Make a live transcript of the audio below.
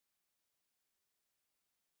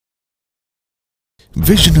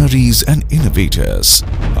Visionaries and innovators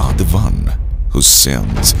are the one who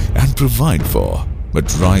sends and provide for,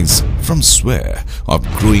 but rise from sphere of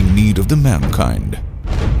growing need of the mankind.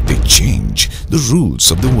 They change the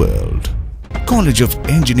rules of the world. College of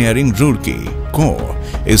Engineering ROORKEE (CORE)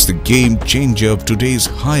 is the game changer of today's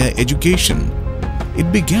higher education. It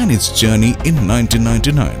began its journey in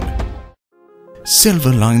 1999.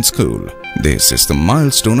 Silver Line School. This is the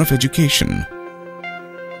milestone of education.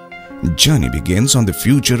 Journey begins on the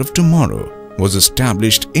future of tomorrow. Was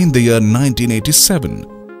established in the year 1987.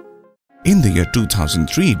 In the year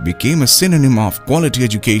 2003, it became a synonym of quality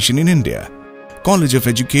education in India. College of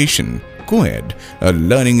Education, Co-ed, a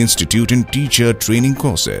learning institute in teacher training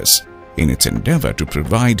courses. In its endeavor to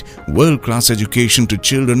provide world-class education to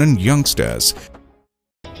children and youngsters,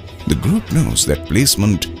 the group knows that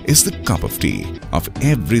placement is the cup of tea of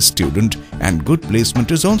every student, and good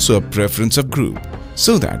placement is also a preference of group.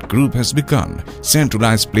 So that group has begun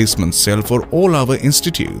centralized placement cell for all our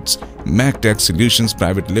institutes, MacTech Solutions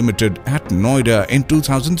Private Limited at Noida in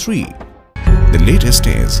 2003. The latest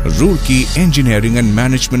is ROORKEE Engineering and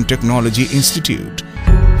Management Technology Institute.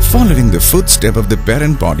 Following the footstep of the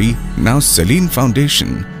parent body, now Saline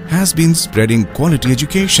Foundation has been spreading quality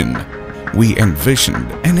education. We envisioned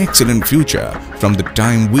an excellent future from the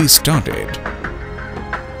time we started.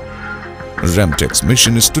 REMTech's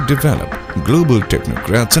mission is to develop global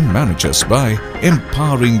technocrats and managers by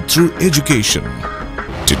empowering through education.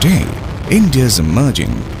 Today, India is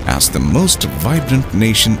emerging as the most vibrant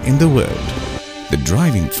nation in the world. The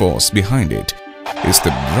driving force behind it is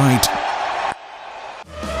the bright,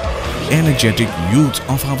 energetic youth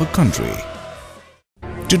of our country.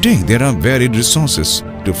 Today, there are varied resources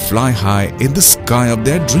to fly high in the sky of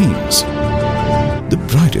their dreams. The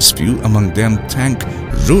brightest few among them thank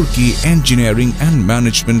ROORKEE Engineering and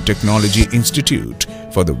Management Technology Institute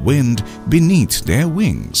for the wind beneath their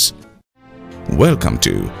wings. Welcome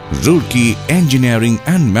to ROORKEE Engineering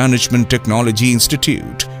and Management Technology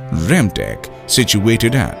Institute, REMTech,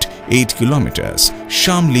 situated at 8 kilometers,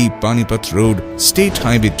 Shamli Panipat Road, State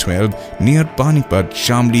Highway 12 near Panipat,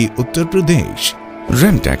 Shamli, Uttar Pradesh.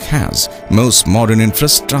 REMTech has most modern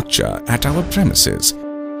infrastructure at our premises,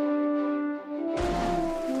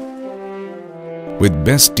 with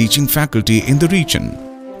best teaching faculty in the region.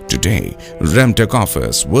 Today, REMTech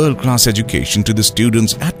offers world-class education to the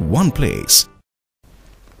students at one place.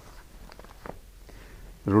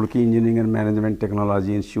 ROORKEE Engineering and Management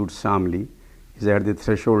Technology Institute SHAMLI is at the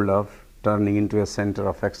threshold of turning into a center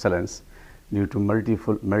of excellence due to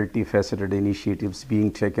multifaceted initiatives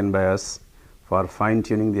being taken by us for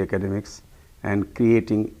fine-tuning the academics and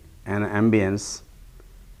creating an ambience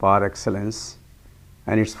for excellence,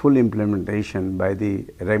 and its full implementation by the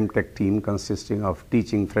REMTech team consisting of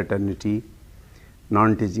teaching fraternity,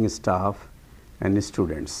 non-teaching staff and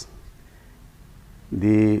students.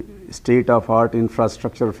 The state-of-art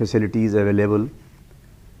infrastructure facilities available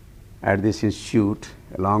at this institute,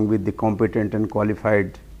 along with the competent and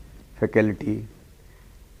qualified faculty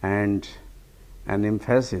and an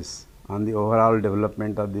emphasis on the overall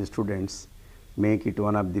development of the students, make it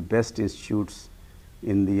one of the best institutes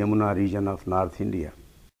in the Yamuna region of North India.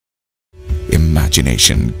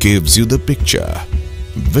 Imagination gives you the picture.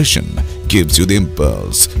 Vision gives you the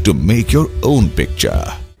impulse to make your own picture.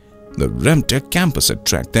 The REMTech campus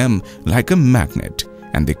attracts them like a magnet,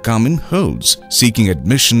 and they come in hordes seeking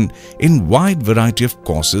admission in wide variety of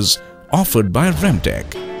courses offered by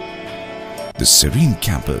REMTech. The serene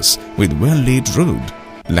campus with well-laid road,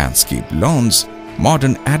 landscape lawns,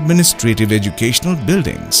 modern administrative educational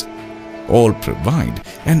buildings, all provide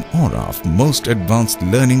an aura of most advanced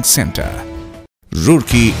learning center.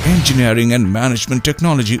 ROORKEE Engineering and Management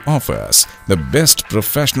Technology offers the best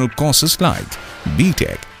professional courses like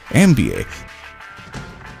BTech, MBA,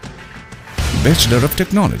 Bachelor of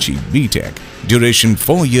Technology, BTech, duration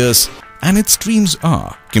 4 years, and its streams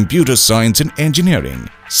are Computer Science and Engineering,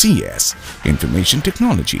 CS, Information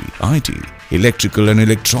Technology, IT, Electrical and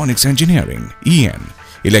Electronics Engineering, EN,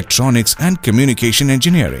 Electronics and Communication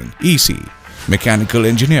Engineering, EC, Mechanical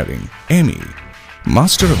Engineering, ME,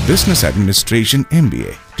 Master of Business Administration,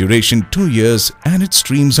 MBA, duration 2 years, and its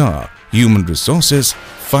streams are Human Resources,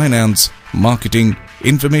 Finance, Marketing,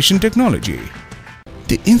 Information Technology.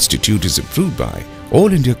 The institute is approved by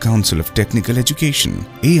All India Council of Technical Education,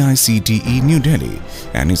 AICTE, New Delhi,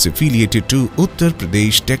 and is affiliated to Uttar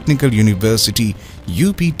Pradesh Technical University,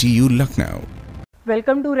 UPTU, Lucknow.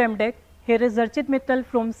 Welcome to REMTech. Here is Archit Mittal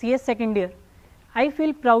from CS Second Year. I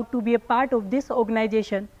feel proud to be a part of this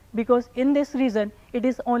organization because in this region, it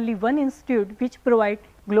is only one institute which provides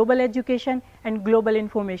global education and global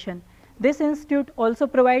information. This institute also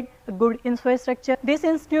provides a good infrastructure. This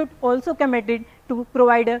institute also committed to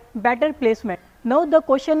provide a better placement. Now the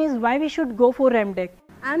question is why we should go for REMTech.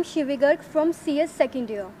 I am Shivigarg from CS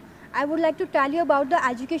second year. I would like to tell you about the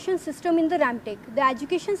education system in the REMTech. The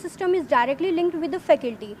education system is directly linked with the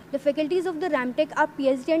faculty. The faculties of the REMTech are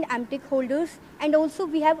PhD and MTech holders, and also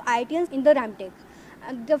we have IITians in the REMTech.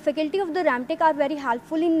 The faculty of the REMTech are very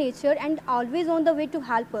helpful in nature and always on the way to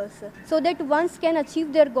help us so that one can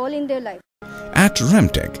achieve their goal in their life. At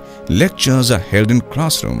REMTech, lectures are held in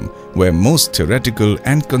classroom where most theoretical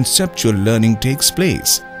and conceptual learning takes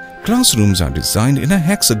place. Classrooms are designed in a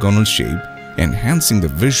hexagonal shape, enhancing the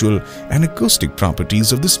visual and acoustic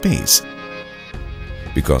properties of the space.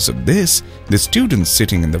 Because of this, the students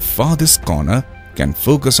sitting in the farthest corner can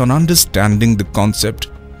focus on understanding the concept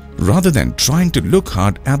rather than trying to look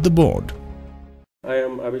hard at the board. I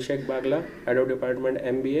am Abhishek Bagla, Head of Department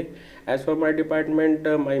MBA. As for my department,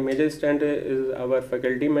 my major strength is our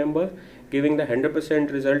faculty member giving the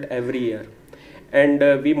 100% result every year.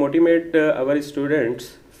 And we motivate our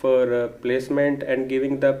students for placement and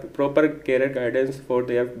giving the proper career guidance for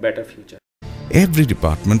their better future. Every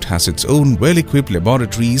department has its own well-equipped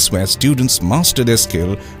laboratories where students master their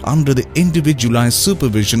skill under the individualized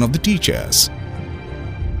supervision of the teachers.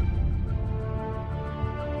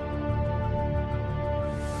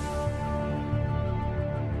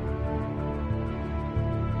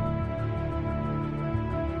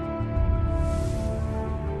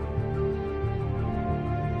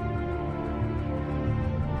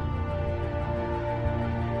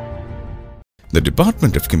 The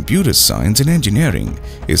Department of Computer Science and Engineering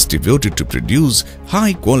is devoted to produce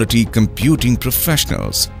high-quality computing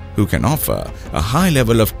professionals who can offer a high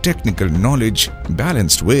level of technical knowledge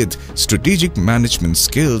balanced with strategic management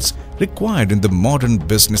skills required in the modern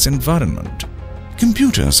business environment.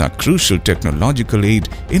 Computers are crucial technological aid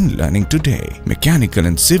in learning today. Mechanical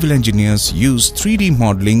and civil engineers use 3D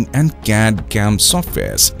modeling and CAD/CAM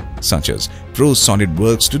softwares such as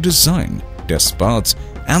SolidWorks to design, test parts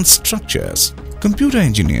and structures. Computer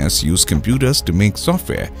engineers use computers to make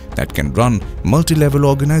software that can run multi-level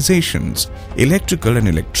organizations. Electrical and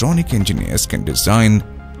electronic engineers can design,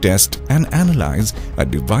 test and analyze a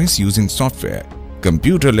device using software.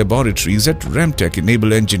 Computer laboratories at REMTech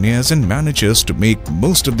enable engineers and managers to make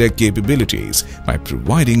most of their capabilities by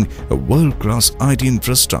providing a world-class IT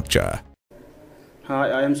infrastructure. Hi,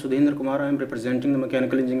 I am Sudhindra Kumar. I am representing the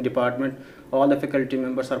Mechanical Engineering Department. All the faculty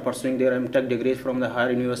members are pursuing their REMTech degrees from the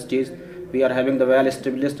higher universities. We are having the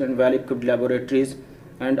well-established and well-equipped laboratories,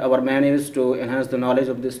 and our main aim is to enhance the knowledge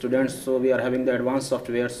of the students, so we are having the advanced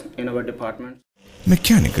softwares in our department.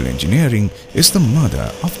 Mechanical engineering is the mother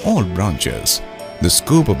of all branches. The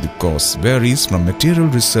scope of the course varies from material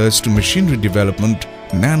research to machinery development,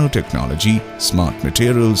 nanotechnology, smart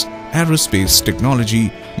materials, aerospace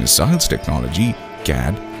technology, missiles technology,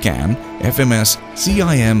 CAD, CAM, FMS,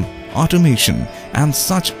 CIM, automation, and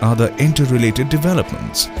such other interrelated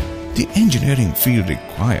developments. The engineering field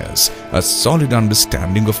requires a solid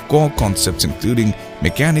understanding of core concepts including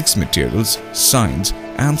mechanics, materials, science,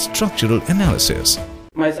 and structural analysis.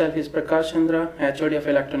 Myself is Prakash Chandra, HOD of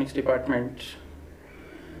Electronics Department.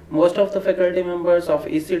 Most of the faculty members of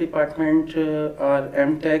EC department are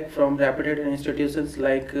MTech from reputed institutions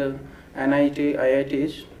like NIT,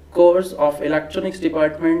 IITs. Course of Electronics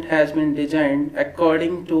Department has been designed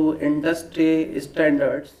according to industry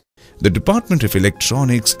standards. The Department of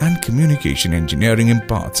Electronics and Communication Engineering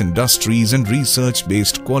imparts industries and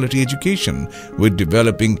research-based quality education with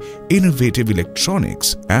developing innovative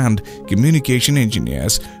electronics and communication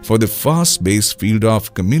engineers for the fast-paced field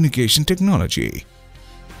of communication technology.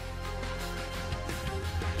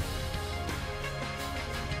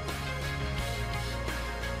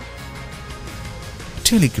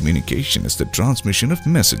 Telecommunication is the transmission of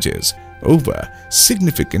messages over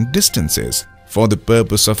significant distances for the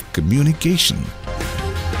purpose of communication.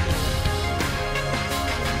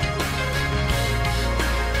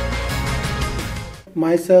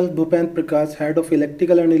 Myself, Bhupen Prakash, Head of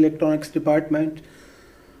Electrical and Electronics Department.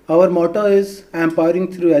 Our motto is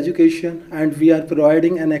empowering through education, and we are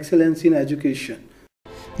providing an excellence in education.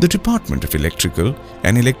 The Department of Electrical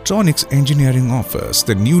and Electronics Engineering offers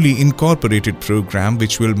the newly incorporated program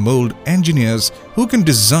which will mold engineers who can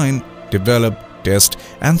design, develop, test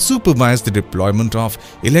and supervise the deployment of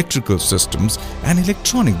electrical systems and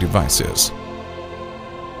electronic devices.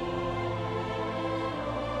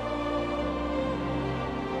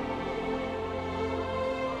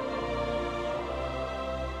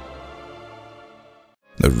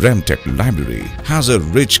 The REMTech library has a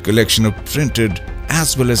rich collection of printed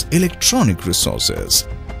as well as electronic resources.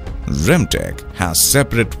 REMTech has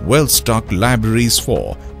separate well-stocked libraries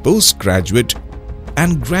for postgraduate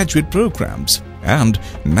and graduate programs and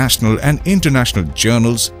national and international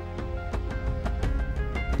journals,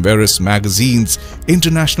 various magazines,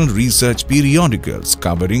 international research periodicals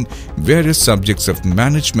covering various subjects of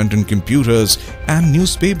management and computers, and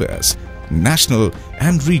newspapers, national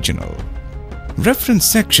and regional. Reference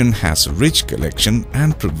section has a rich collection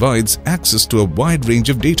and provides access to a wide range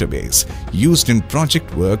of database used in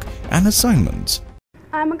project work and assignments.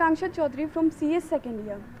 I am Akanksha Chaudhary from CS second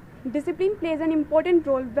year. Discipline plays an important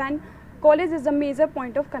role when college is a major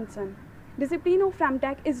point of concern. Discipline of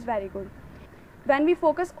REMTech is very good. When we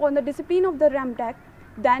focus on the discipline of the REMTech,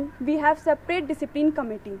 then we have separate discipline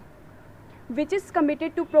committee, which is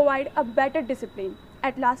committed to provide a better discipline.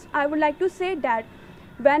 At last, I would like to say that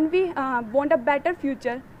when we want a better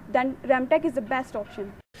future, then REMTech is the best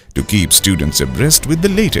option. To keep students abreast with the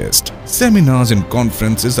latest, seminars and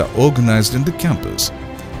conferences are organized in the campus.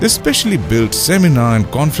 The specially built seminar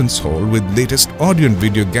and conference hall with latest audio and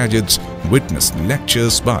video gadgets witness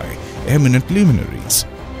lectures by eminent luminaries.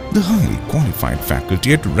 The highly qualified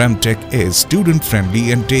faculty at REMTech is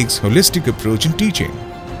student-friendly and takes holistic approach in teaching.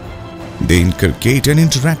 They inculcate an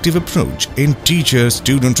interactive approach in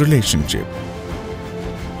teacher-student relationship.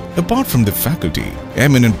 Apart from the faculty,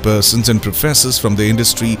 eminent persons and professors from the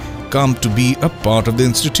industry come to be a part of the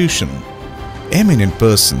institution. Eminent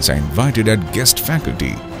persons are invited as guest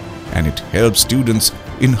faculty, and it helps students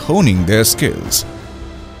in honing their skills.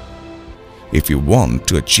 If you want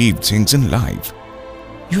to achieve things in life,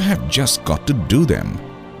 you have just got to do them.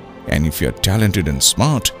 And if you are talented and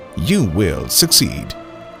smart, you will succeed.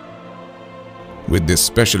 With this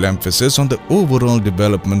special emphasis on the overall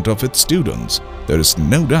development of its students, there is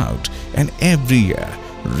no doubt, and every year,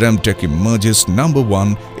 REMTech emerges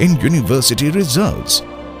 #1 in university results.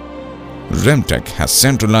 REMTech has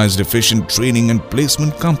centralized efficient training and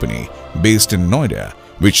placement company based in Noida,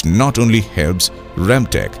 which not only helps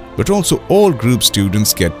REMTech but also all group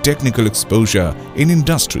students get technical exposure in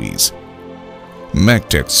industries.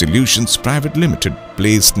 MagTech Solutions Private Limited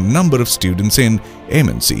placed number of students in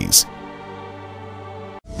MNCs.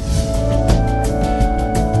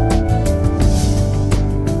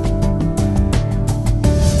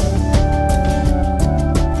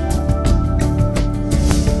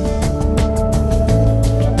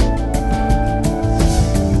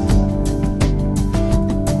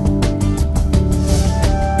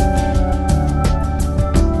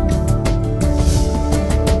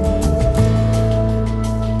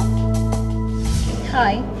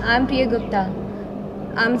 Hi, I'm Priya Gupta.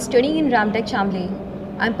 I'm studying in REMTech SHAMLI.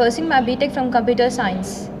 I'm pursuing my BTech from Computer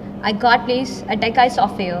Science. I got placed at TECHNOCRATS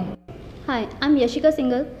Software. Hi, I'm Yashika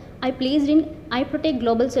Singhal. I placed in iProtect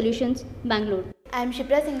Global Solutions, Bangalore. I'm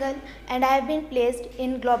Shipra Singhal and I have been placed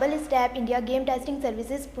in Global Step India Game Testing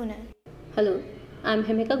Services, Pune. Hello, I'm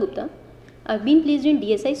Hemika Gupta. I've been placed in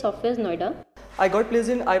DSI Softwares, Noida. I got placed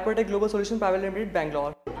in iProtect Global Solutions Private Limited,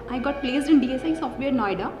 Bangalore. I got placed in DSI Software,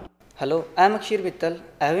 Noida. Hello, I am Akshir Mittal.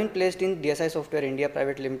 I have been placed in DSI Software India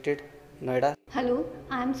Private Limited, Noida. Hello,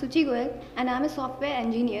 I am Suchi Goyal and I am a software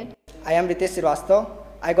engineer. I am Ritesh Srivastava.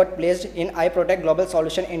 I got placed in iProtect Global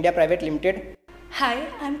Solution India Private Limited. Hi,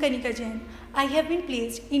 I am Kanika Jain. I have been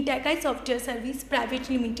placed in TECHNOCRATS Software Service Private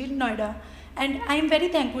Limited, Noida, and I am very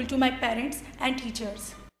thankful to my parents and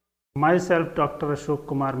teachers. Myself, Dr. Ashok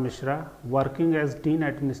Kumar Mishra, working as Dean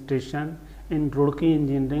Administration in ROORKEE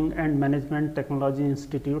Engineering and Management Technology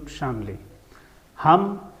Institute, Shamli.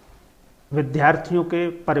 हम विद्यार्थियों के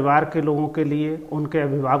परिवार के लोगों के लिए, उनके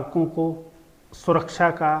अभिभावकों को सुरक्षा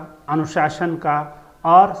का, अनुशासन का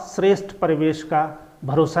और श्रेष्ठ परिवेश का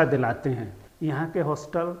भरोसा दिलाते हैं। यहाँ के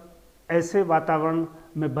हॉस्टल ऐसे वातावरण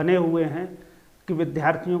में बने हुए हैं कि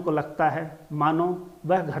विद्यार्थियों को लगता है मानो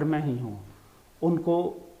वह घर में ही हों। उनको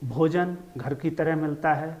भोजन घर की तरह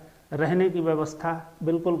मिलता है, रहने की व्यवस्था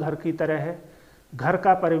बिल्कुल घर की तरह है। घर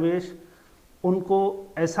का परिवेश उनको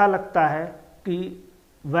ऐसा लगता है कि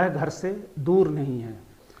वह घर से दूर नहीं है।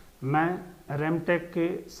 मैं REMTech के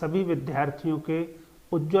सभी विद्यार्थियों के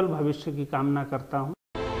उज्जवल भविष्य की कामना करता हूँ।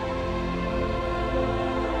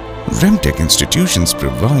 REMTech institutions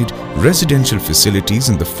provide residential facilities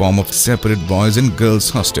in the form of separate boys and girls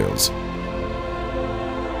hostels.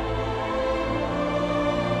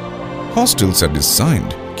 Hostels are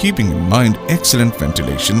designed keeping in mind excellent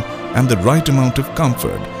ventilation and the right amount of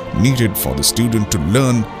comfort needed for the student to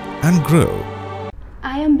learn and grow.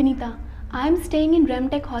 I am Binita. I am staying in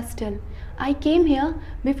REMTech hostel. I came here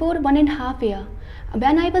before 1.5 years.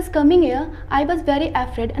 When I was coming here, I was very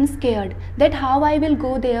afraid and scared that how I will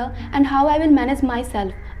go there and how I will manage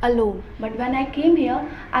myself. alone. But when I came here,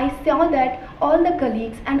 I saw that all the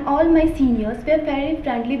colleagues and all my seniors were very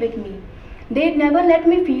friendly with me. They never let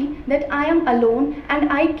me feel that I am alone,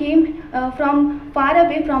 and I came from far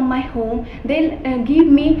away from my home. They give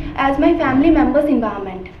me as my family members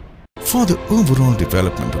environment. For the overall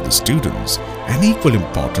development of the students, an equal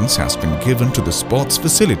importance has been given to the sports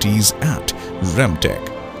facilities at REMTech.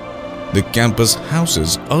 The campus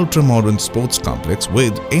houses ultra-modern sports complex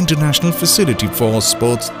with international facility for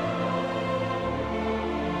sports.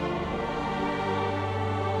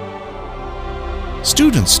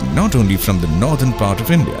 Students not only from the northern part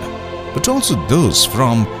of India, but also those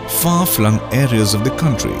from far-flung areas of the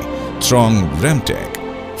country throng REMTech,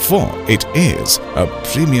 for it is a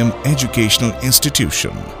premium educational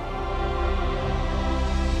institution.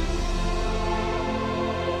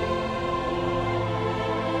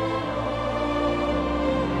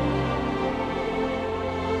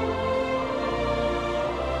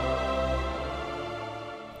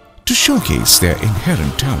 To showcase their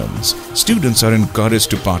inherent talents, students are encouraged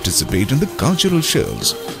to participate in the cultural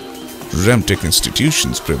shows. REMTech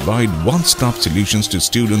institutions provide one-stop solutions to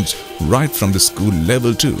students right from the school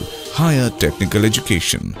level to higher technical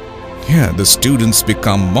education. Here, the students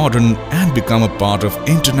become modern and become a part of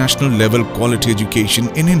international level quality education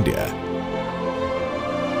in India.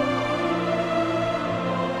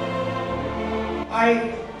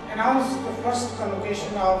 I announced the first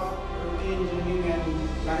convocation of ROORKEE Engineering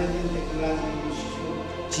and Management Technology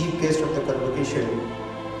Institute. Chief guest of the convocation,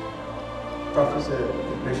 Professor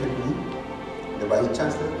We, the Vice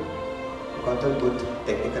Chancellor, Gautam Buddha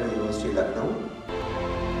Technical University, Lucknow.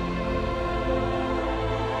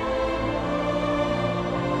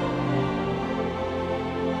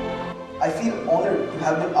 I feel honored to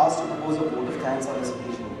have been asked to propose a vote of thanks on this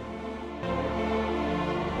occasion.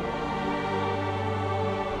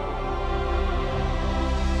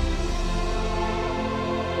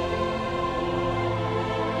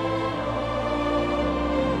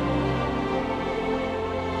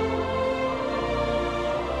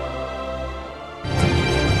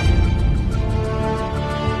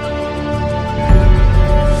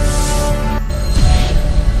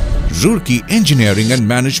 ROORKEE Engineering and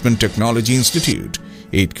Management Technology Institute,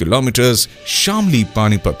 8 kilometers, Shamli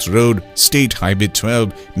Panipat Road, State Highway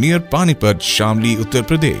 12, near Panipat, Shamli, Uttar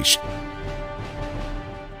Pradesh.